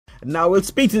Now, we'll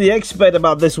speak to the expert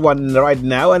about this one right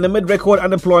now. And amid record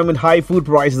unemployment, high food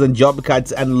prices and job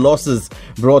cuts and losses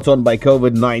brought on by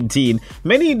COVID-19,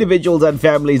 many individuals and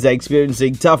families are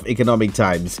experiencing tough economic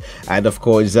times. And of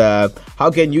course,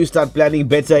 how can you start planning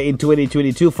better in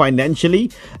 2022 financially?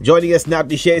 Joining us now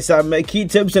to share some key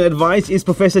tips and advice is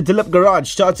Professor Dilip Garach,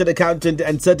 Chartered Accountant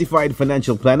and Certified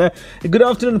Financial Planner. Good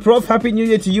afternoon, Prof. Happy New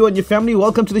Year to you and your family.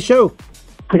 Welcome to the show.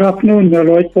 Good afternoon,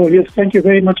 Lloyd Paul. Yes, thank you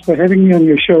very much for having me on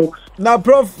your show. Now,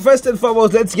 Prof, first and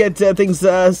foremost, let's get things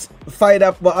fired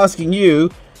up by asking you,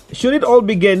 should it all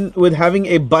begin with having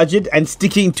a budget and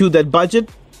sticking to that budget?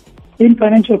 In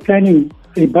financial planning,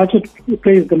 a budget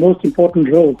plays the most important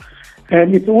role.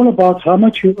 And it's all about how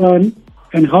much you earn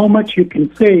and how much you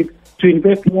can save to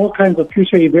invest in all kinds of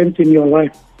future events in your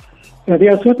life.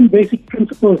 There are certain basic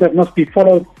principles that must be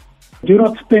followed. Do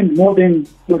not spend more than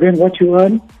what you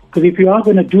earn. Because if you are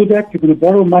going to do that, you're going to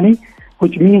borrow money,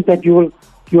 which means that you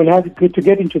will have to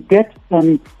get into debt,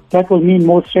 and that will mean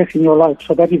more stress in your life.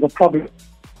 So that is a problem.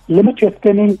 Limit your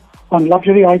spending on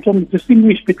luxury items.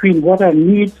 Distinguish between what are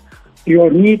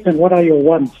your needs, and what are your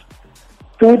wants.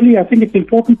 Thirdly, I think it's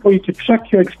important for you to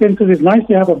track your expenses. It's nice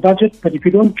to have a budget, but if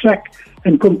you don't track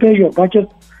and compare your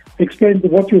budget expense,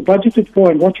 what you budgeted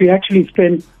for and what you actually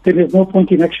spend, then there's no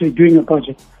point in actually doing a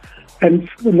budget. And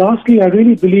lastly, I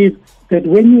really believe that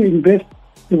when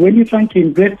you're trying to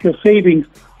invest your savings,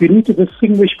 you need to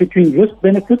distinguish between risk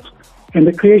benefits and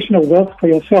the creation of wealth for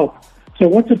yourself. So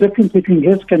what's the difference between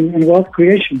risk and wealth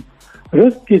creation?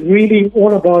 Risk is really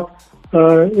all about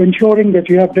ensuring that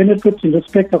you have benefits in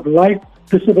respect of life,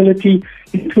 disability,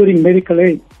 including medical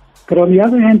aid. But on the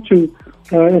other hand,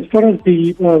 as far as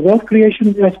the wealth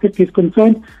creation aspect is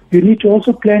concerned, you need to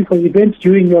also plan for events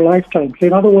during your lifetime. So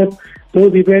in other words,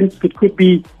 those events, it could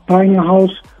be buying a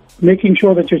house, making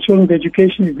sure that your children's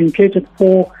education is being catered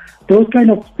for, those kind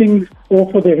of things,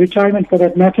 or for their retirement for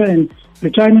that matter. And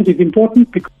retirement is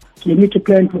important because you need to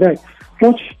plan for that.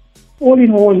 But all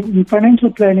in all, in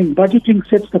financial planning, budgeting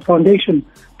sets the foundation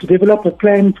to develop a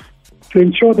plan to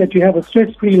ensure that you have a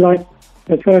stress-free life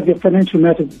as far as your financial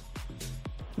matters.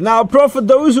 Now, Prof, for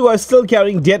those who are still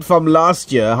carrying debt from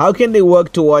last year, how can they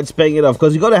work towards paying it off?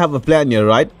 Because you've got to have a plan here,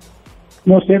 right?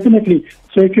 Most definitely.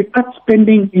 So if you cut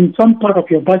spending in some part of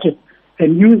your budget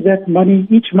and use that money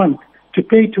each month to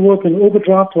pay towards an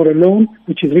overdraft or a loan,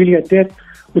 which is really a debt,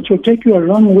 which will take you a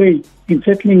long way in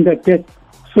settling that debt.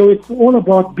 So it's all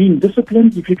about being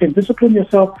disciplined. If you can discipline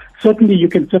yourself, certainly you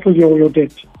can settle your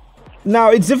debt. Now,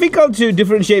 it's difficult to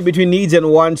differentiate between needs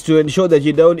and wants to ensure that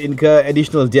you don't incur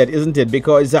additional debt, isn't it?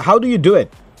 Because how do you do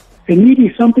it? A need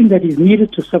is something that is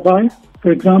needed to survive. For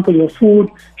example, your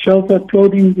food, shelter,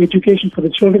 clothing, education for the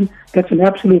children, that's an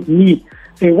absolute need.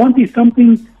 A want is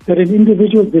something that an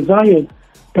individual desires,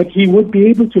 but he would be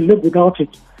able to live without it.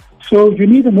 So you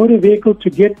need a motor vehicle to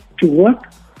get to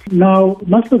work. Now,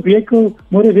 must the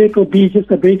motor vehicle be just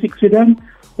a basic sedan,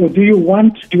 or do you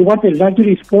want a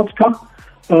luxury sports car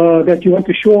that you want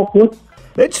to show off with?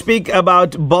 Let's speak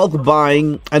about bulk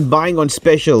buying and buying on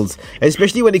specials,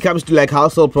 especially when it comes to like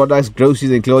household products,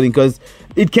 groceries and clothing, because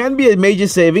it can be a major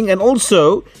saving, and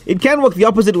also it can work the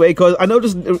opposite way, because I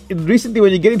noticed recently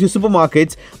when you get into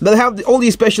supermarkets, they'll have all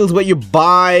these specials where you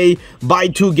buy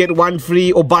two, get one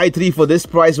free, or buy three for this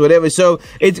price, whatever. So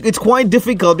it's quite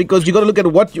difficult because you got to look at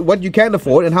what you can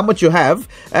afford and how much you have,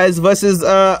 as versus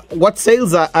what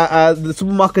sales are the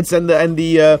supermarkets and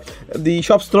the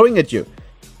shops throwing at you.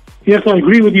 Yes, I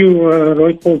agree with you,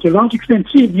 Lloyd Paul. To a large extent,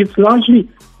 it's largely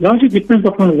depends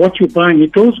upon what you're buying.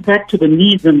 It goes back to the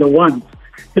needs and the wants.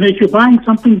 If you're buying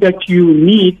something that you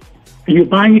need and you're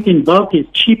buying it in bulk,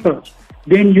 it's cheaper,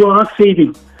 then you are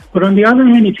saving. But on the other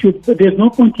hand, there's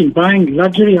no point in buying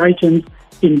luxury items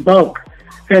in bulk,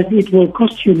 as it will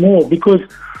cost you more because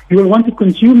you will want to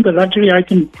consume the luxury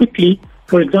item quickly.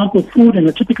 For example, food, and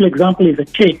a typical example is a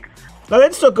cake. Now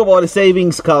let's talk about a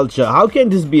savings culture. How can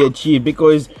this be achieved?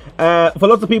 Because for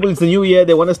lots of people, it's the new year.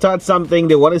 They want to start something.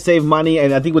 They want to save money.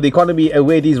 And I think with the economy the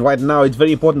way it is right now, it's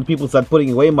very important people start putting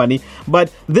away money.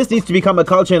 But this needs to become a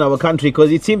culture in our country,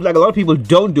 because it seems like a lot of people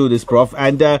don't do this, Prof.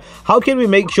 And how can we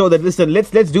make sure that, listen,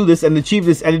 let's do this and achieve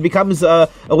this, and it becomes a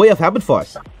way of habit for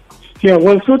us? Yeah,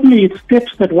 well, certainly it's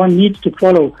steps that one needs to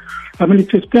follow. I mean,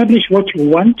 to establish what you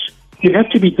want, you have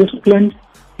to be disciplined.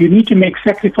 You need to make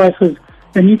sacrifices.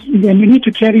 And you need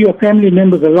to carry your family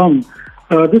members along.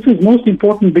 This is most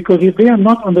important, because if they are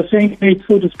not on the same page,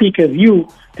 so to speak, as you,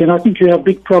 then I think you have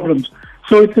big problems.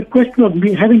 So it's a question of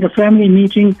having a family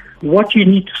meeting, what you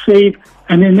need to save,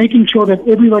 and then making sure that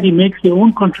everybody makes their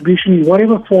own contribution in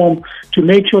whatever form to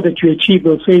make sure that you achieve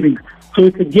those savings. So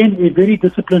it's, again, a very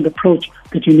disciplined approach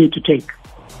that you need to take.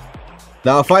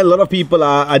 Now, I find a lot of people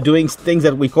are doing things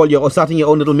that we call or starting your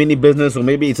own little mini business, or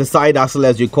maybe it's a side hustle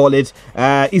as you call it.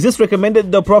 Is this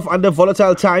recommended, though, Prof, under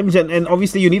volatile times? And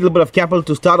obviously you need a little bit of capital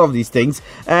to start off these things.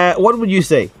 What would you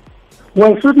say?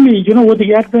 Well, certainly, with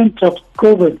the advent of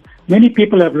COVID, many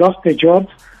people have lost their jobs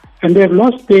and they have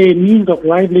lost their means of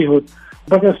livelihood.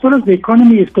 But as far as the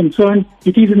economy is concerned,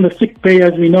 it is in the sick bay,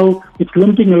 as we know. It's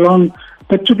limping along.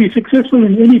 But to be successful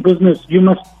in any business, you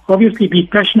must obviously be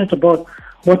passionate about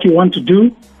what you want to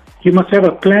do. You must have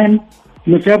a plan.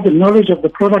 You must have the knowledge of the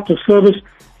product or service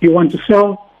you want to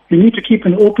sell. You need to keep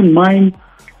an open mind,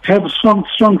 have strong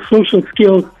social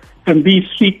skills, and be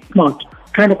street smart,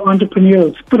 kind of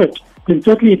entrepreneurial spirit. Then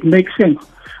certainly it makes sense.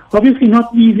 Obviously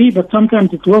not easy, but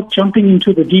sometimes it's worth jumping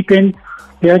into the deep end.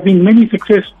 There have been many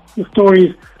success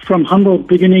stories from humble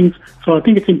beginnings, so I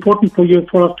think it's important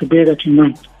for us to bear that in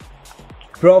mind.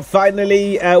 Prof,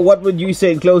 finally, what would you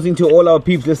say in closing to all our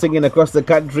peeps listening in across the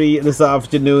country this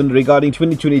afternoon regarding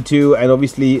 2022 and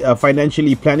obviously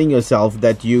financially planning yourself,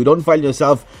 that you don't find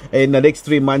yourself in the next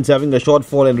 3 months having a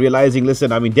shortfall and realizing,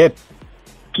 listen, I'm in debt?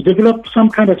 To develop some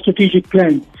kind of strategic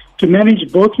plan to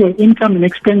manage both your income and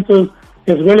expenses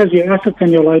as well as your assets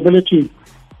and your liabilities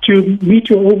to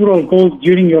meet your overall goals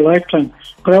during your lifetime.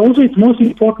 But also it's most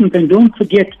important, and don't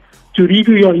forget to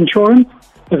review your insurance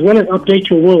as well as update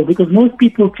your will, because most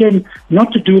people tend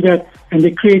not to do that and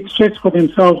they create stress for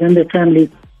themselves and their families.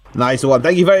 Nice one.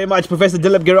 Thank you very much, Professor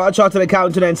Dilip Garach, Chartered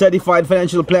Accountant and Certified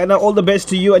Financial Planner. All the best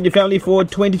to you and your family for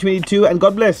 2022, and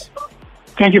God bless.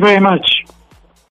 Thank you very much.